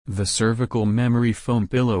The cervical memory foam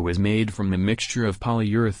pillow is made from a mixture of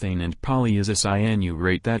polyurethane and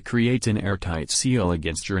polyisocyanurate that creates an airtight seal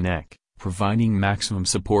against your neck, providing maximum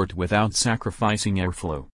support without sacrificing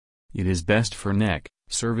airflow. It is best for neck,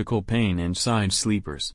 cervical pain and side sleepers.